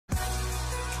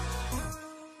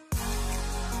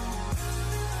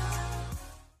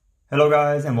Hello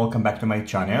guys and welcome back to my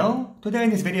channel. Today in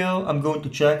this video I'm going to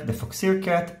check the Foxeer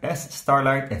Cat S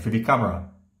Starlight FPV camera.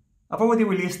 I've already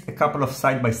released a couple of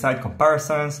side-by-side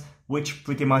comparisons which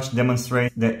pretty much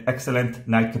demonstrate the excellent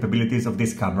night capabilities of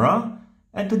this camera.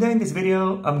 And today in this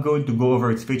video I'm going to go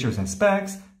over its features and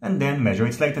specs and then measure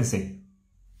its latency.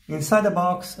 Inside the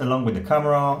box, along with the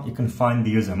camera, you can find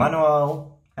the user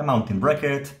manual, a mounting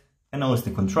bracket, an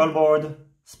OSD control board,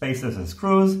 spacers and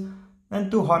screws, and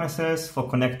two harnesses for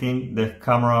connecting the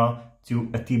camera to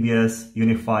a TBS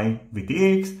Unify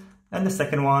VTX, and the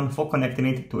second one for connecting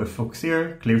it to a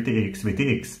Foxeer ClearTX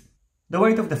VTX. The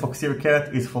weight of the Foxeer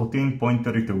Cat is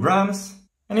 14.32 grams,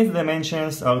 and its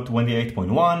dimensions are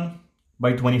 28.1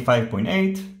 by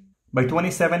 25.8 by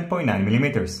 27.9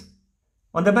 millimeters.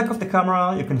 On the back of the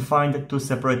camera, you can find two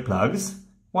separate plugs,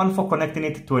 one for connecting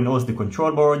it to an OSD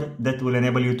control board that will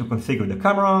enable you to configure the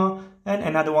camera, and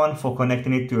another one for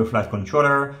connecting it to a flight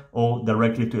controller or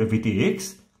directly to a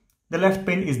VTX. The left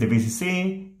pin is the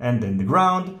VCC, and then the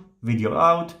ground, video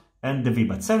out, and the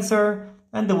VBAT sensor,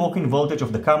 and the working voltage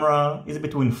of the camera is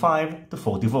between 5 to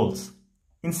 40 volts.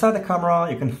 Inside the camera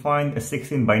you can find a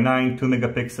 16:9 2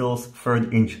 megapixels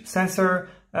 1/3 inch sensor,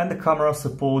 and the camera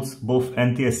supports both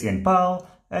NTSC and PAL,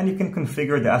 and you can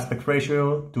configure the aspect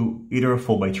ratio to either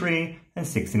 4:3 and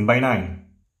 16:9.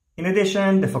 In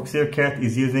addition, the Foxeer Cat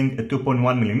is using a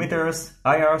 2.1mm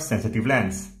IR sensitive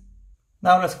lens.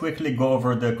 Now let's quickly go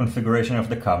over the configuration of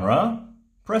the camera.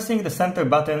 Pressing the center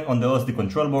button on the OSD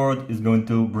control board is going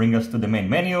to bring us to the main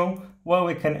menu, where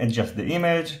we can adjust the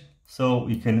image, so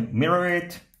you can mirror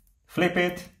it, flip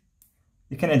it,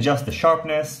 you can adjust the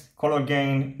sharpness, color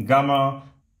gain, gamma,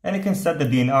 and you can set the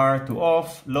DNR to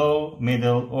off, low,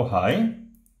 middle or high.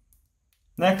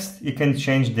 Next, you can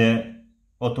change the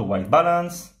auto white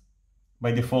balance.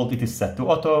 By default it is set to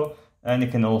auto, and you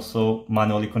can also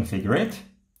manually configure it.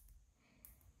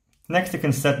 Next, you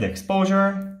can set the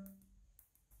exposure.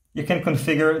 You can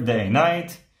configure the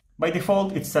night. By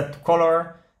default it's set to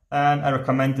color, and I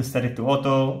recommend to set it to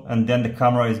auto, and then the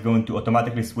camera is going to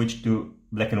automatically switch to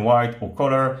black and white or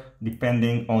color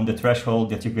depending on the threshold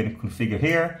that you can configure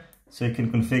here. So you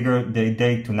can configure the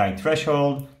day to night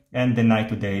threshold and the night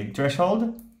to day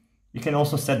threshold. You can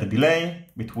also set the delay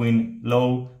between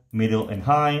low, middle and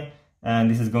high,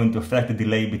 and this is going to affect the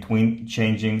delay between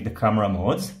changing the camera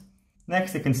modes.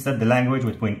 Next, you can set the language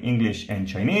between English and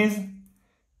Chinese.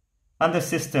 Under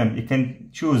system, you can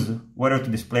choose whether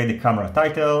to display the camera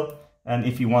title, and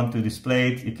if you want to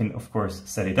display it, you can of course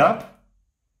set it up.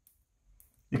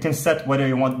 You can set whether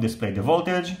you want to display the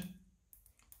voltage,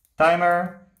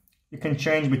 timer, you can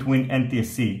change between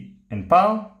NTSC and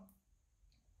PAL,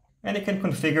 and you can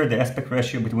configure the aspect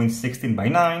ratio between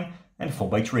 16:9 and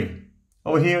 4:3.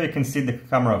 Over here you can see the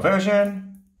camera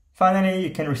version. Finally,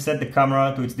 you can reset the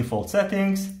camera to its default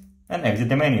settings and exit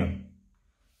the menu.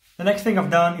 The next thing I've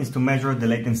done is to measure the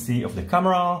latency of the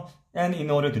camera, and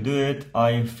in order to do it,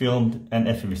 I filmed an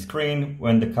FPV screen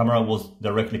when the camera was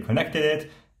directly connected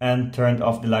and turned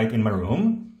off the light in my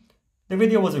room. The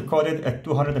video was recorded at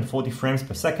 240 frames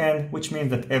per second, which means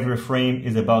that every frame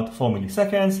is about 4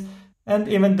 milliseconds. And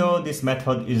even though this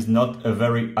method is not a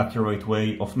very accurate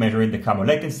way of measuring the camera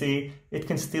latency, it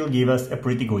can still give us a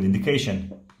pretty good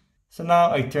indication. So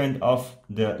now I turned off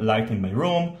the light in my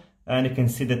room, and you can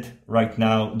see that right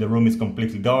now the room is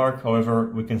completely dark.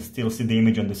 However, we can still see the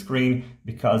image on the screen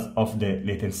because of the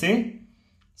latency.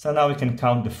 So now we can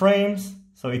count the frames.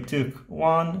 So it took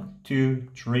 1, 2,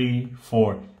 3,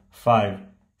 4, 5,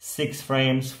 6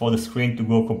 frames for the screen to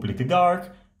go completely dark.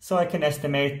 So I can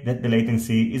estimate that the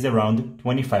latency is around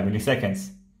 25 milliseconds.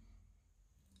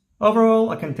 Overall,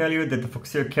 I can tell you that the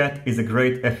Foxeer Cat is a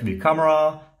great FPV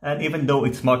camera, and even though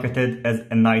it's marketed as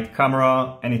a night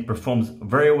camera and it performs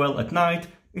very well at night,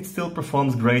 it still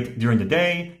performs great during the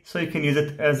day, so you can use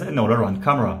it as an all-around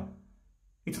camera.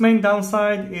 Its main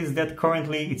downside is that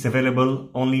currently it's available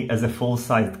only as a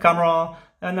full-sized camera,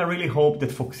 and I really hope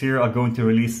that Foxeer are going to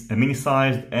release a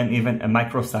mini-sized and even a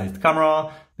micro-sized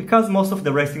camera, because most of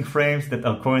the racing frames that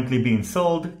are currently being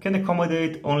sold can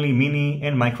accommodate only mini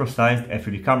and micro-sized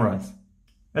FPV cameras.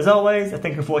 As always, I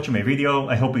thank you for watching my video.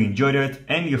 I hope you enjoyed it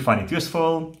and you find it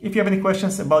useful. If you have any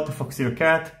questions about the Foxeer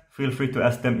Cat, feel free to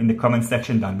ask them in the comment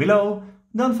section down below.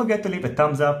 Don't forget to leave a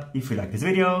thumbs up if you like this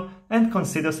video, and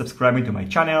consider subscribing to my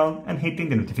channel and hitting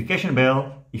the notification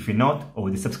bell if you're not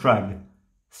already subscribed.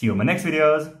 See you in my next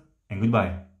videos, and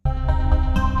goodbye.